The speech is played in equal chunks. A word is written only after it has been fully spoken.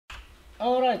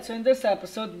Alright, so in this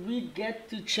episode we get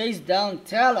to chase down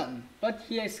Talon, but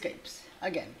he escapes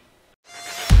again.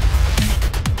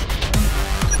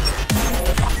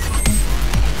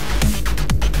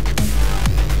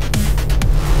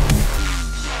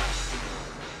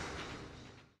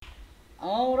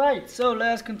 Alright, so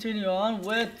let's continue on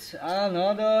with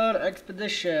another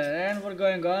expedition, and we're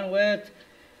going on with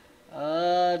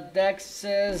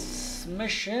Dex's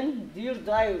mission.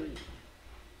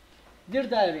 Dear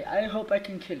Diary, I hope I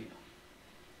can kill you.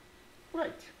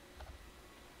 Right.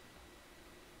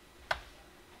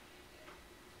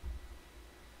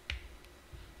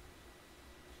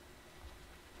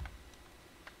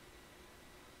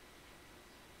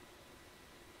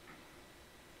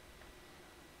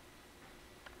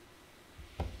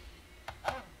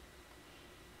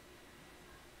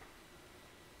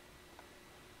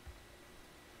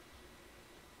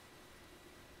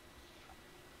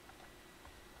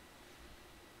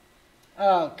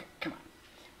 Okay, come on.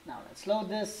 Now let's load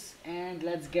this and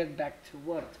let's get back to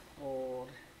work for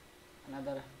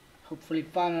another, hopefully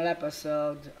final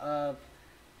episode of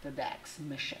the Dax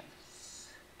missions.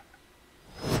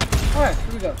 Alright,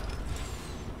 here we go.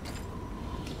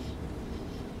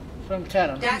 From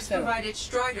Talon. Dax provided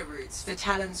Strider routes for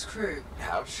Talon's crew.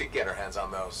 How'd she get her hands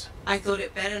on those? I thought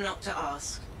it better not to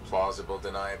ask. Plausible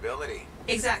deniability.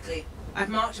 Exactly. I've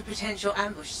marked a potential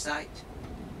ambush site.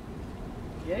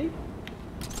 Yay.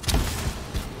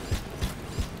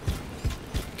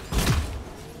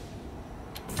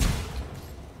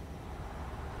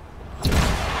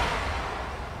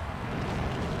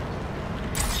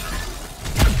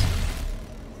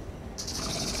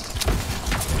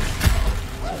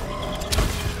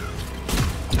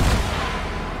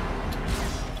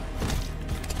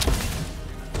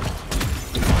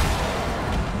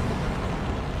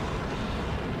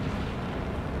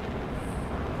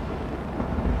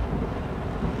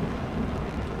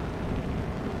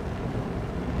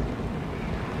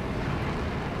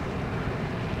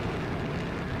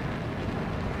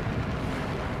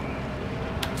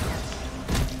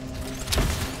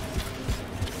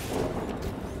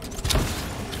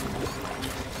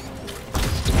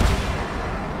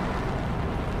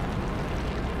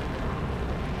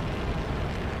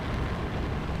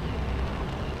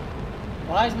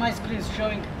 Why is my screen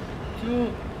showing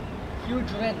two huge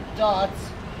red dots?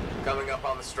 Coming up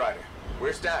on the Strider.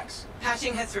 Where's Dax?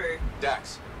 Patching her through.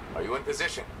 Dax, are you in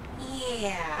position?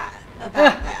 Yeah,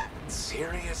 about that.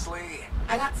 Seriously?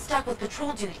 I got stuck with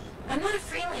patrol duty. I'm not a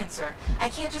freelancer. I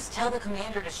can't just tell the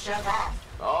commander to shove off.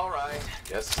 Alright,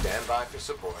 just stand by for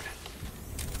support.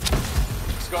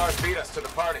 Scars beat us to the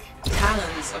party.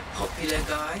 Talon's a popular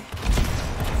guy.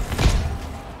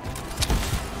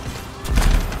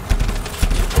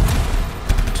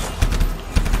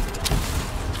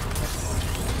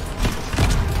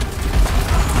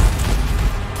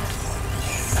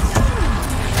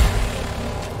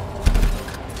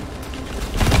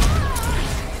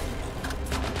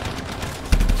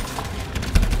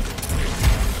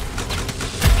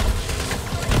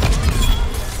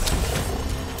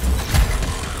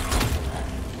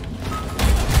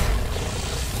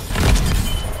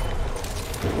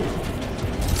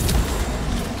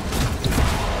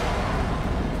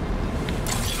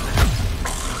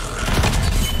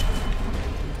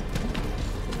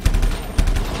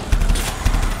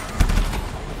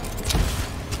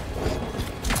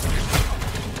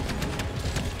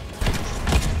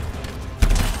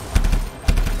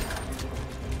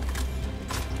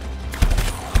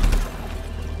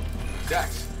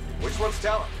 Dax, which one's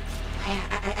Talon?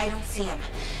 I don't see him.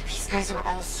 These guys are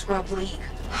all scrub league.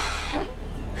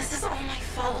 This is all my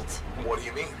fault. What do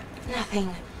you mean?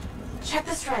 Nothing. Check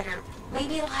the Strider.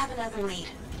 Maybe it'll have another lead.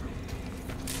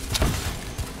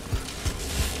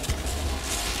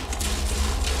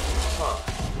 Huh.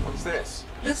 What's this?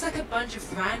 Looks like a bunch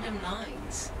of random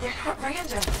lines. They're not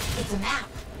random. It's a map.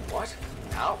 What?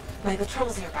 How? My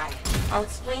patrol's nearby. I'll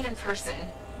explain in person.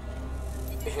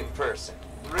 In person.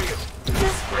 Really?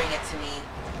 Just bring it to me.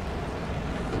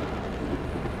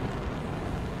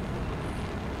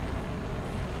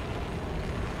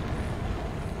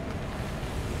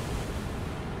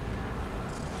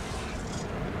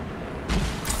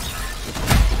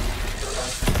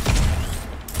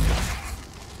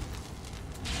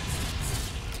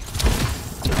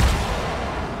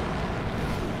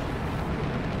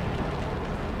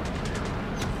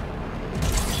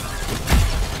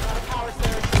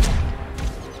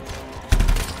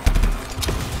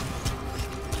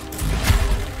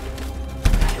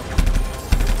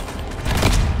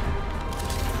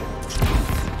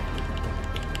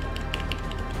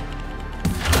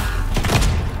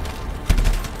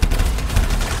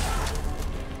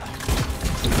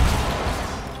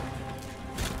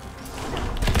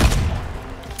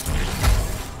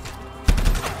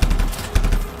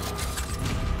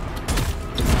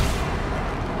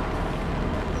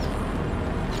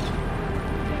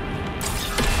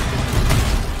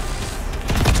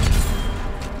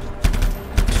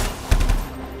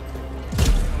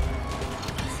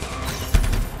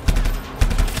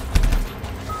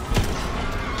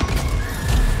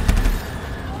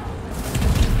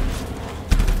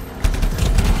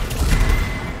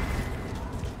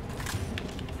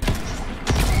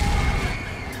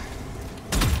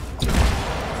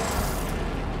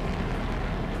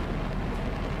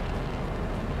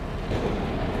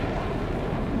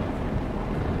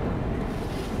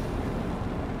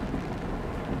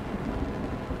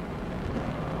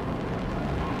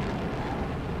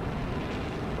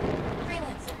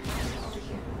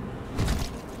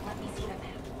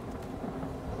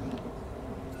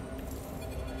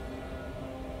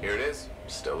 Here it is.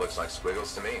 Still looks like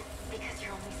squiggles to me. Because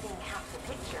you're only seeing half the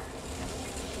picture.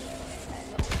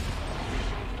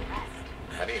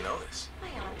 How do you know this? My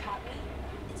aunt taught me.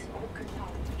 It's an old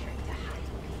cartology trick to hide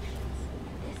locations.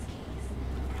 In this case,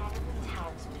 probably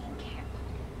Talon's main camp.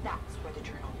 That's where the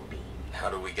journal will be. How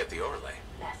do we get the overlay?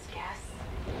 Best guess?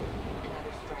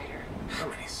 Another Strider. How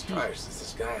many striders does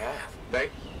this guy have? Babe,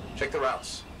 check the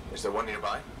routes. Is there one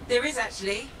nearby? There is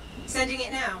actually. Sending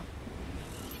it now.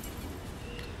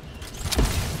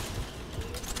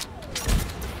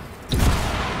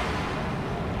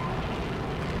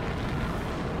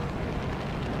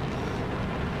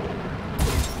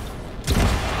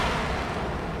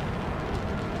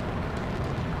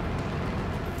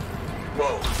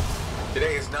 Whoa.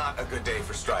 Today is not a good day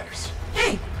for striders.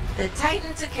 Hey, the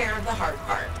Titan took care of the hard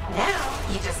part. Now,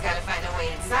 you just gotta find a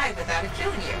way inside without it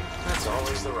killing you. That's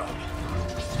always the rub.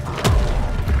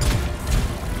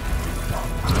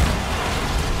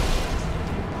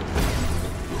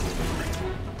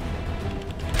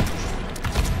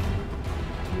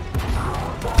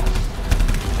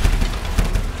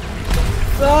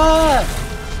 Ah!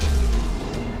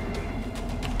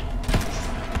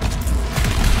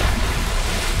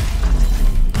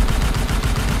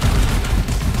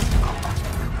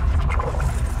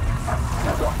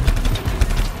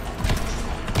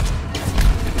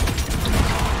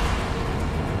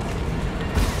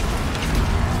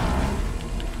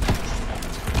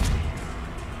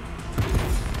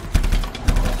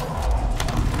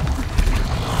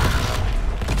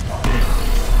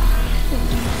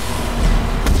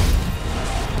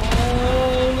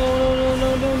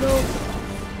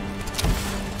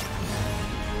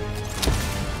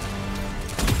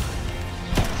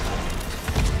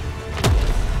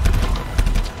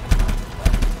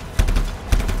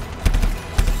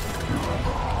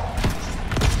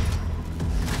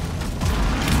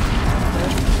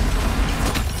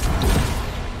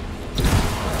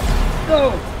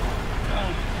 Go!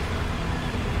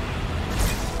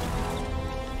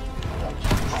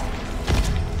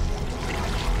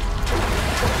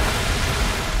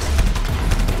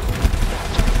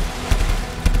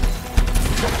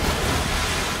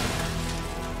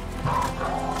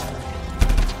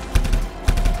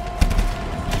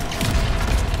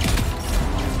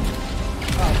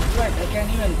 Oh, right, I can't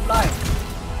even fly.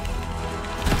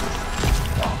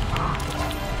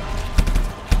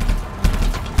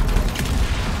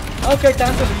 Okay,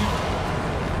 time to leave.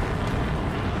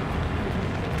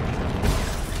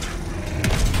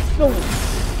 No.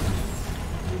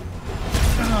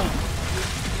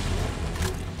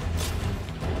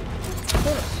 Of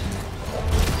course.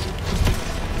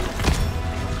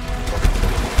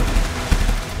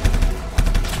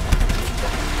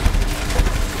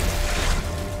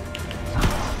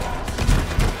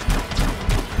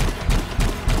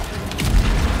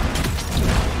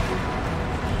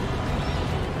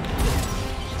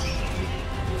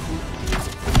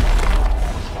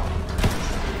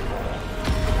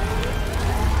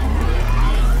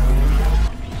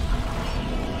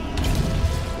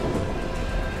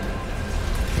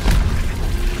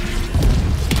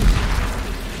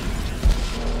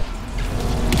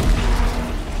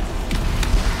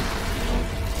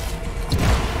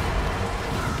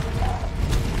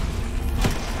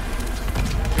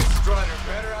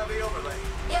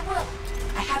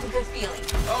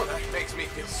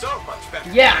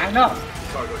 Yeah, I know.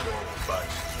 Cargo door will budge.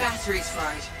 Battery's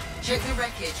fried. Check the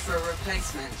wreckage for a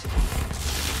replacement.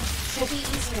 Should be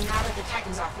easier now that the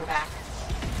Titan's off your back.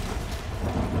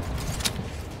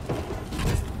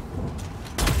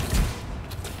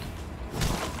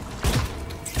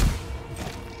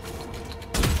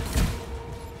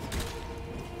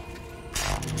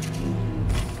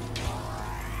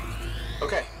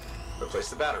 Okay, replace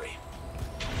the battery.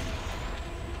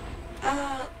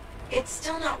 It's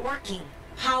still not working.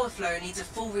 Power flow needs a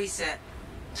full reset.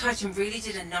 Titan really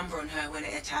did a number on her when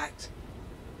it attacked.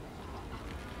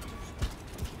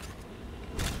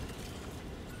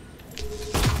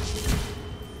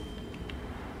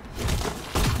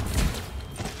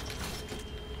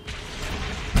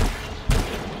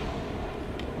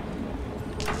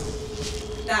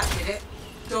 That did it.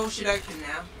 Door should open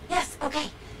now. Yes,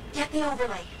 okay. Get the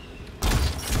overlay.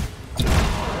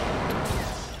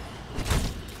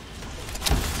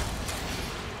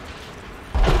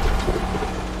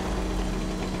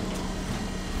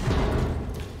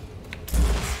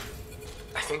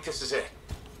 I think this is it.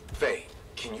 Faye,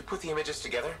 can you put the images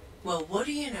together? Well, what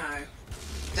do you know?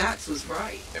 Dax was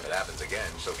right. If it happens again,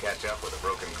 she'll catch up with a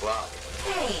broken clock.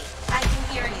 Hey, I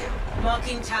can hear you.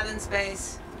 Marking Talon's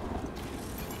base.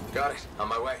 Got it. On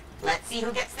my way. Let's see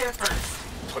who gets there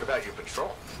first. What about your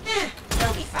patrol?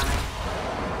 They'll be fine.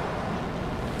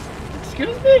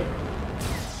 Excuse me?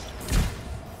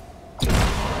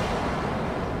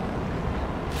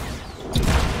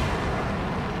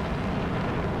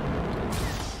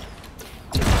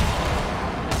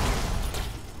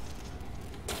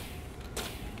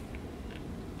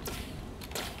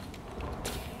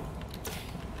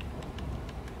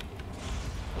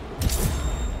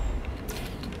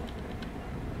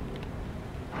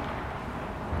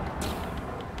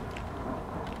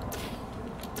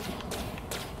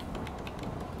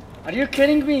 Are you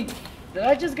kidding me? Did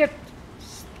I just get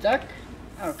stuck?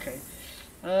 Okay.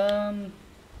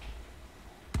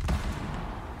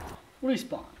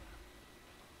 Respawn.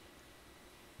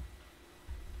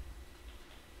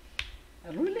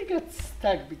 I really got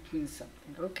stuck between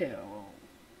something. Okay. Oh.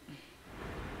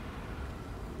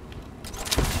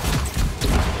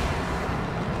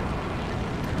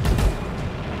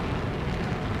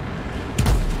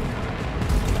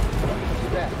 What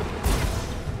is that?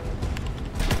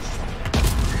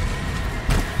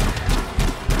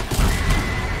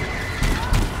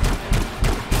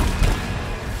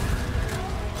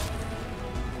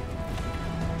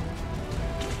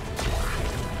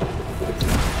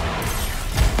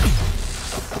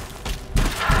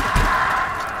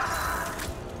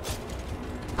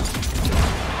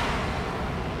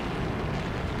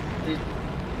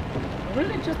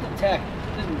 Really just attack,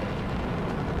 didn't they?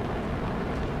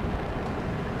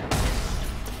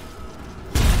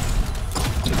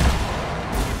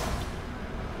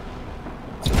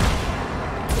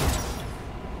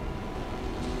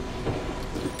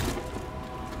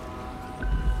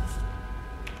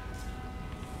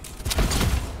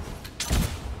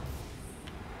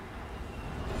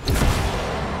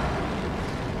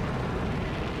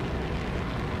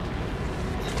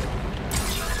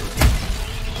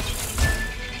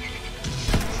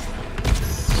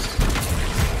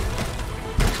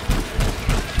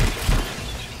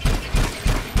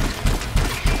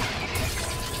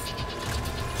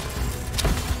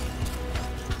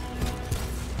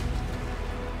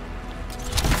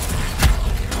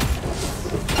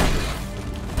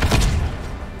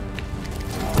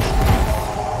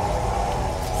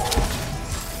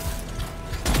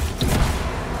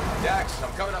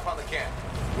 I'm coming up on the camp.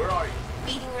 Where are you?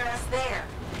 Meeting us there.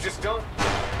 Just don't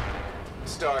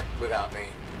start without me.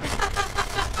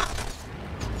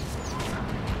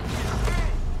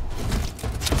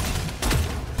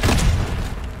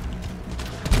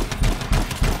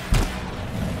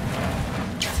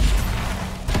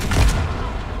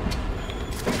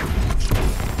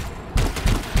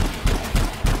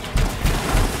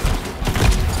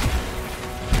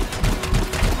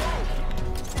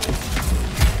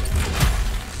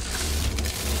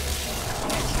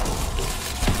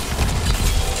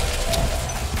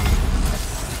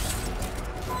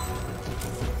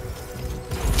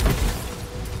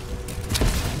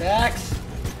 Max.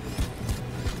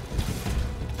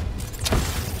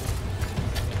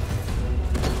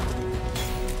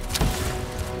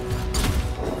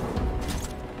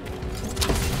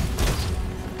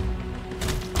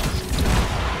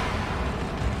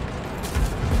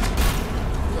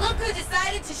 Look who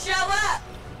decided to show up!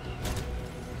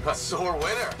 A sore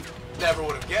winner. Never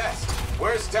would have guessed.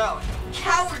 Where's Talon?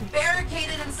 Coward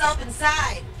barricaded himself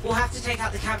inside. We'll have to take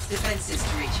out the camp's defenses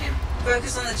to reach him.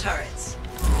 Focus on the turrets.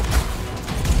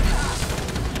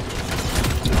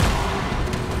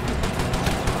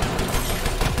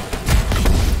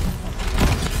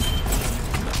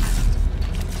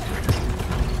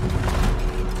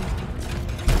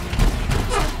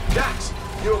 Dax,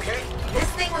 you okay? This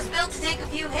thing was built to take a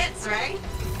few hits, right?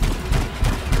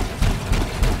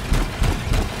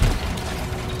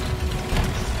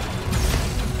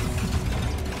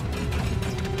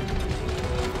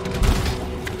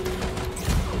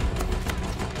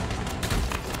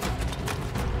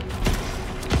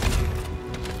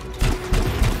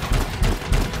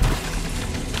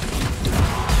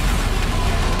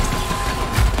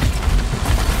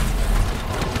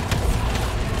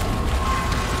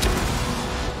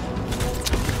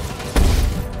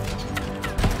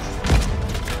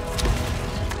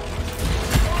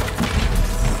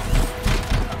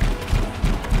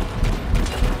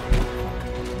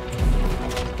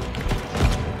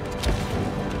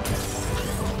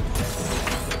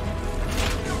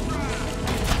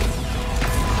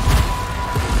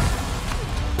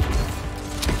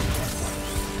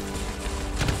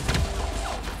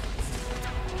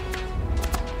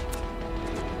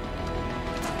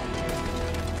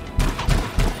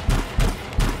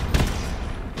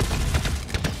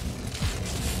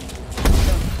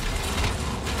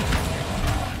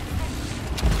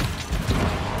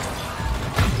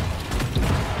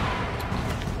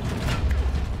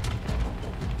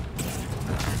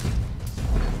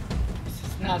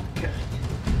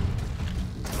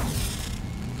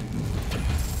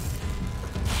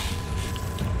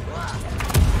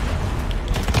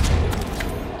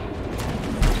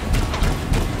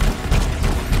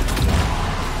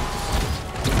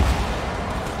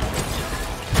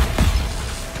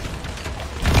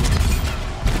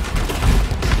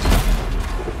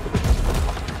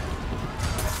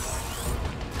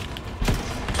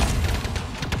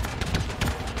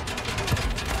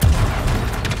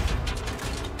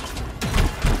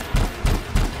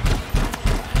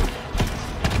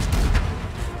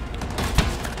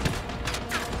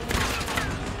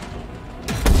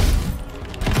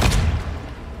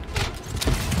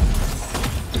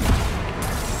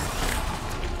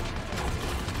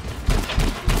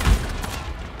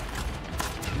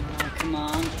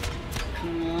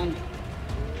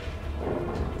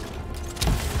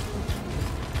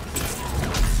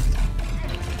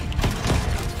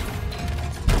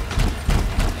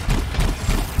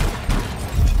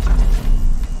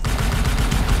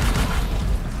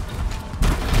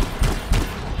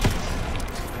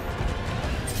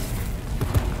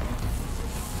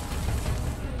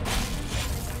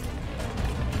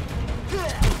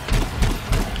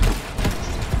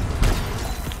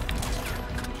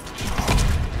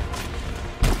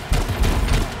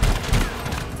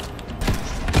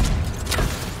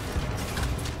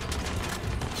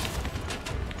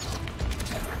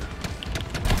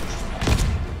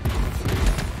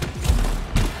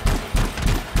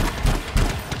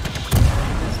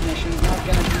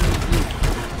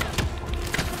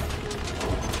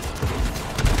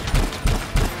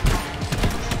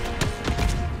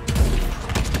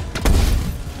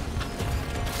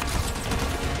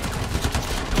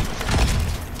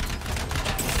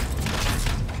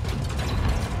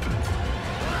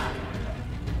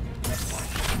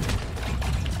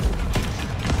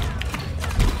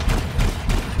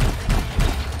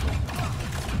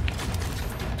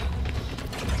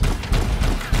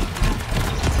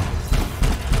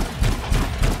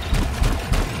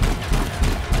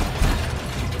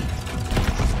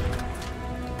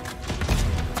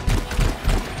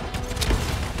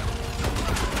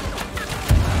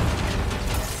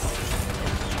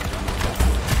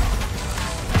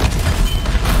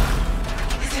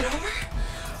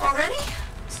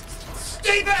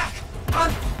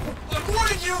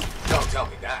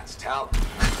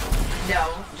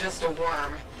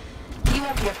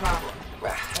 be a problem.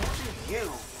 Well, how do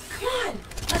you? Come on,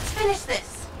 let's finish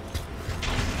this.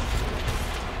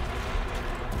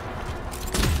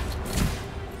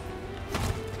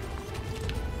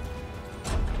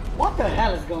 What the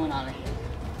hell is going on here?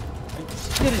 I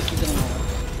seriously don't know.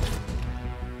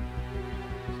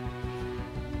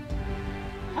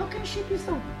 How can she be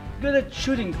so good at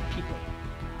shooting people?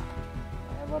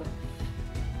 Whatever.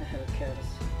 The hell cares?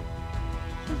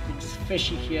 Something's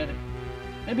fishy here.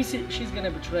 Maybe she's gonna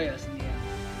betray us in the end.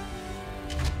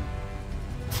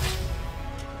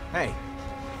 Hey,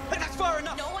 that's far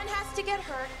enough! No one has to get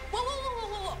hurt. Whoa, whoa, whoa, whoa,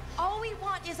 whoa, whoa. All we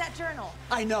want is that journal.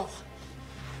 I know.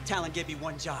 Talon gave me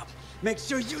one job. Make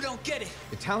sure you don't get it.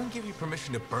 Did Talon give you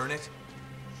permission to burn it?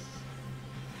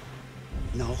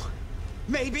 No.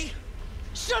 Maybe.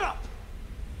 Shut up!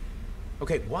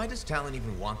 Okay, why does Talon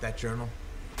even want that journal?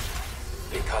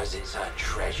 Because it's a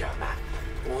treasure map.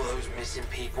 All those missing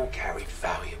people carried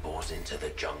valuables into the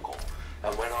jungle.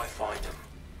 And when I find them,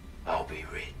 I'll be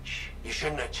rich. You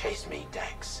shouldn't have chased me,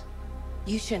 Dex.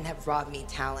 You shouldn't have robbed me,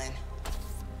 Talon.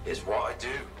 It's what I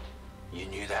do. You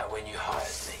knew that when you hired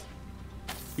me.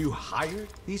 You hired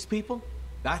these people?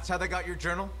 That's how they got your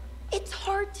journal? It's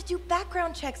hard to do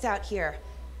background checks out here.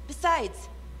 Besides,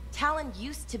 Talon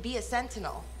used to be a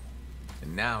sentinel.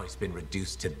 And now he's been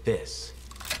reduced to this.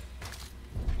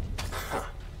 Huh.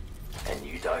 And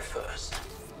you die first.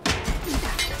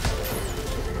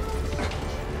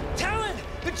 Talon!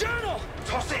 The journal!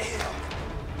 Toss it here!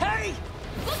 Hey!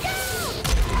 Look out!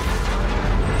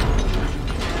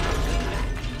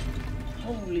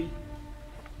 Holy.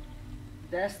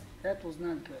 That was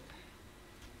not good.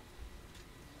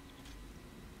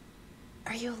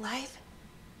 Are you alive?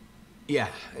 Yeah,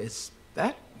 is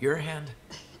that your hand?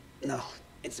 No,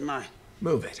 it's mine.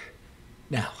 Move it.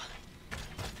 Now.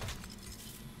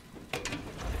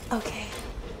 Okay.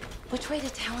 Which way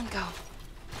did Talon go?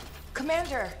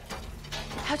 Commander!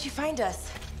 How'd you find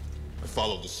us? I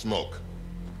followed the smoke.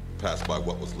 Passed by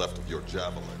what was left of your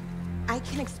javelin. I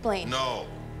can explain. No!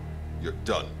 You're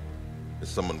done. There's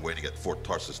someone waiting at Fort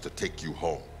Tarsus to take you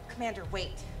home. Commander,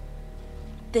 wait.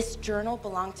 This journal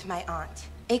belonged to my aunt.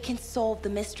 It can solve the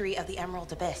mystery of the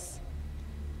Emerald Abyss.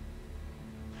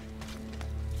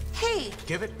 Hey!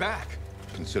 Give it back.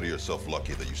 Consider yourself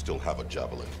lucky that you still have a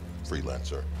javelin,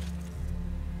 Freelancer.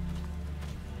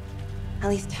 At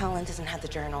least Talon doesn't have the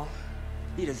journal.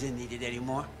 He doesn't need it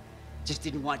anymore. Just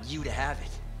didn't want you to have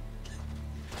it.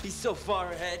 He's so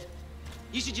far ahead.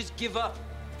 You should just give up.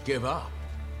 Give up?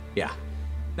 Yeah,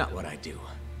 not what I do.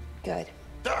 Good.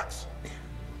 Dax!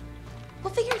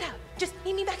 We'll figure it out. Just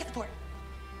meet me back at the port.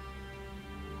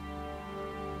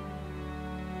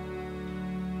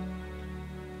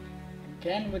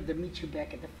 Again with the meet you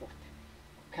back at the fort.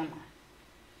 Come on.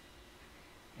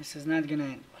 This is not gonna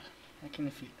end well. I can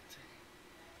feel it.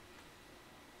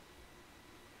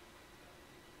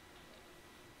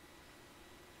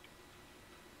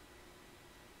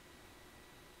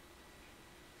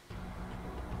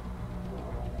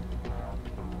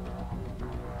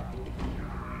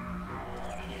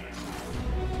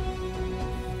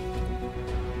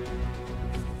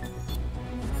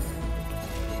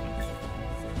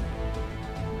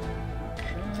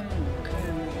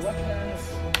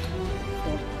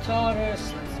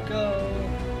 Taurus, let's go.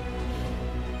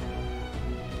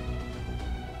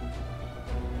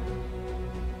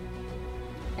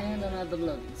 And another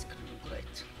loading screen,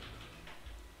 great.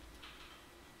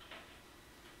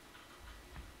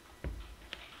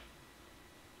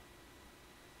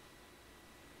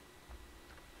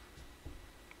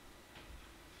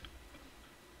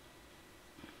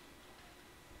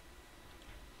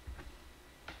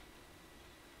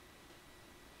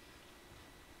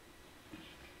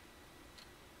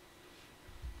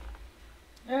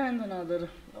 And another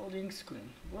loading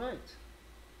screen. Right.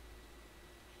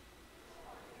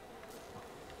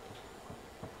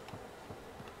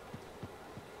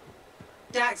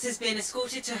 Dax has been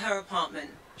escorted to her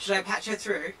apartment. Should I patch her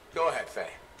through? Go ahead, Faye.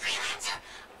 Freelancer,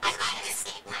 I've got an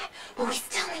escape plan, but we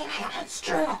still need my aunt's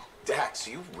journal. Dax,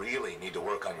 you really need to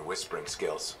work on your whispering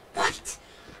skills. What?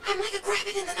 I'm like a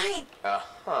rabbit in the night.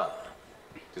 Uh-huh.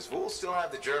 Does Vool still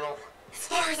have the journal? As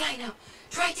far as I know,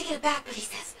 tried to get it back, but he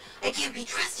says I can't be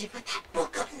trusted with that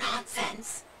book of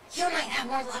nonsense. You might have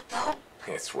more luck, though.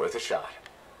 It's worth a shot.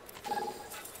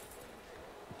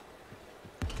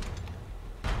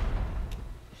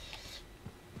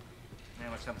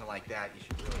 Man, with something like that, you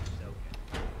should really soak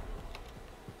it.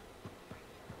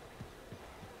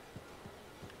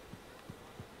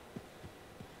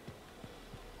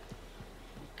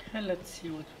 Okay, let's see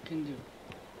what we can do.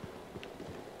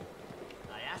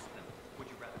 I asked them, would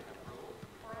you rather have rule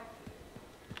or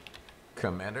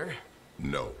Commander?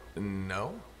 No.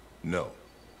 No? No.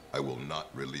 I will not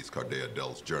release Cardea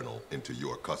Dell's journal into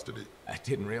your custody. I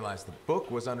didn't realize the book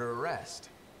was under arrest.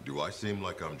 Do I seem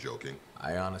like I'm joking?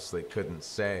 I honestly couldn't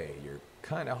say. You're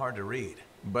kinda hard to read.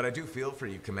 But I do feel for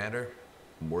you, Commander.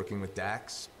 Working with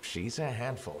Dax, she's a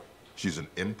handful. She's an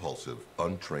impulsive,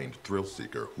 untrained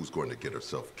thrill-seeker who's going to get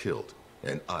herself killed,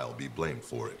 and I'll be blamed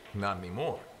for it. Not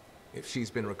anymore. If she's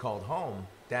been recalled home,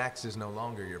 Dax is no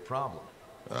longer your problem.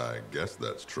 I guess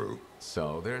that's true.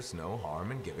 So there's no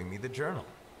harm in giving me the journal.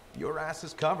 Your ass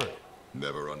is covered.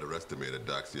 Never underestimated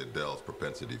Daxia Dell's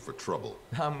propensity for trouble.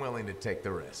 I'm willing to take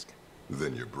the risk.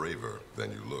 Then you're braver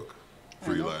than you look.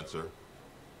 Freelancer?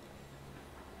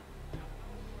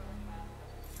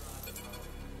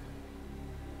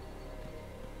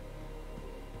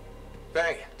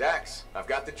 Bang, Dax, I've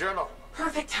got the journal.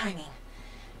 Perfect timing.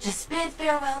 Just bid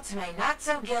farewell to my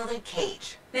not-so-gilded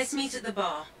cage. Let's meet at the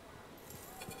bar.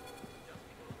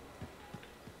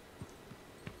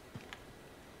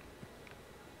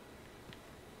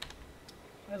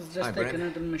 Let's just Hi, take Brent.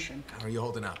 another mission. How are you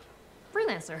holding up?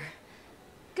 Freelancer.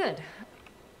 Good.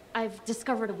 I've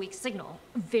discovered a weak signal.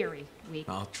 Very weak.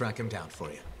 I'll track him down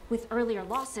for you. With earlier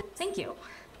losses. Thank you.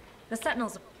 The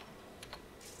Sentinels.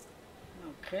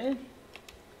 Okay.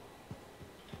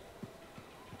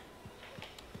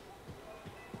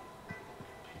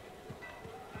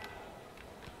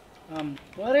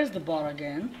 Where is the bar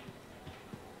again?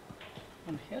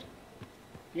 On here?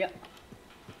 Yeah.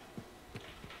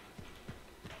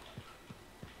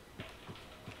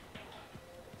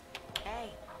 Hey.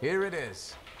 Here it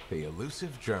is. The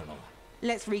elusive journal.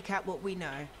 Let's recap what we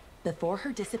know. Before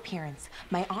her disappearance,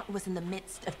 my aunt was in the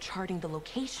midst of charting the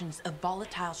locations of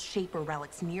volatile Shaper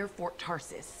relics near Fort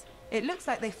Tarsus. It looks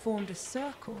like they formed a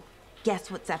circle. Guess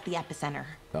what's at the epicenter?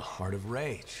 The Heart of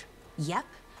Rage. Yep.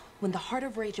 When the Heart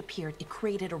of Rage appeared, it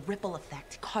created a ripple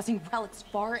effect, causing relics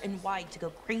far and wide to go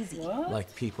crazy. What?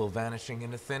 Like people vanishing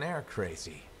into thin air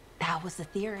crazy. That was the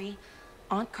theory.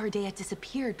 Aunt Cardea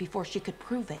disappeared before she could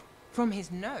prove it. From his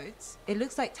notes, it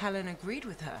looks like Talon agreed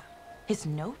with her. His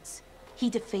notes? He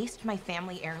defaced my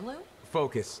family heirloom?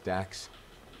 Focus, Dax.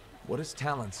 What does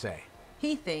Talon say?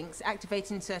 He thinks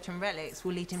activating certain relics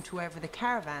will lead him to wherever the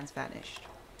caravans vanished.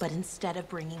 But instead of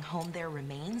bringing home their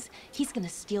remains, he's gonna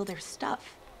steal their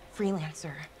stuff.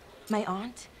 Freelancer, my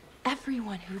aunt,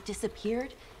 everyone who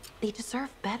disappeared, they deserve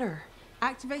better.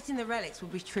 Activating the relics will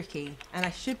be tricky, and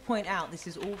I should point out this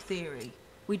is all theory.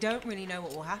 We don't really know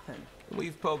what will happen.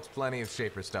 We've poked plenty of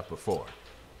Shaper stuff before.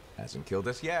 Hasn't killed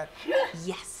us yet.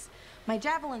 Yes, my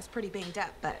Javelin's pretty banged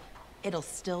up, but it'll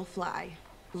still fly.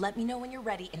 Let me know when you're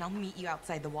ready, and I'll meet you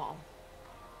outside the wall.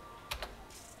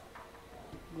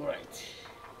 Great.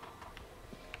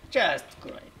 Just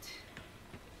great.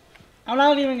 I'm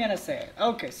not even gonna say it.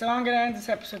 Okay, so I'm gonna end this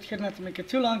episode here, not to make it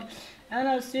too long, and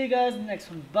I'll see you guys in the next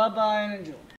one. Bye bye and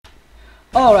enjoy.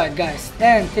 Alright guys,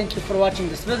 and thank you for watching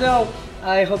this video.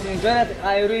 I hope you enjoyed it.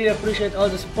 I really appreciate all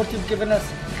the support you've given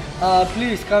us.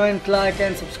 Please comment, like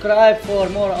and subscribe for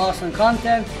more awesome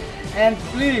content, and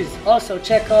please also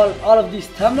check out all of these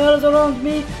thumbnails around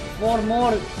me for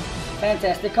more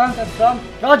fantastic content from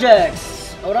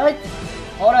projects. Alright,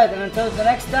 and until the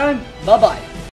next time, bye bye.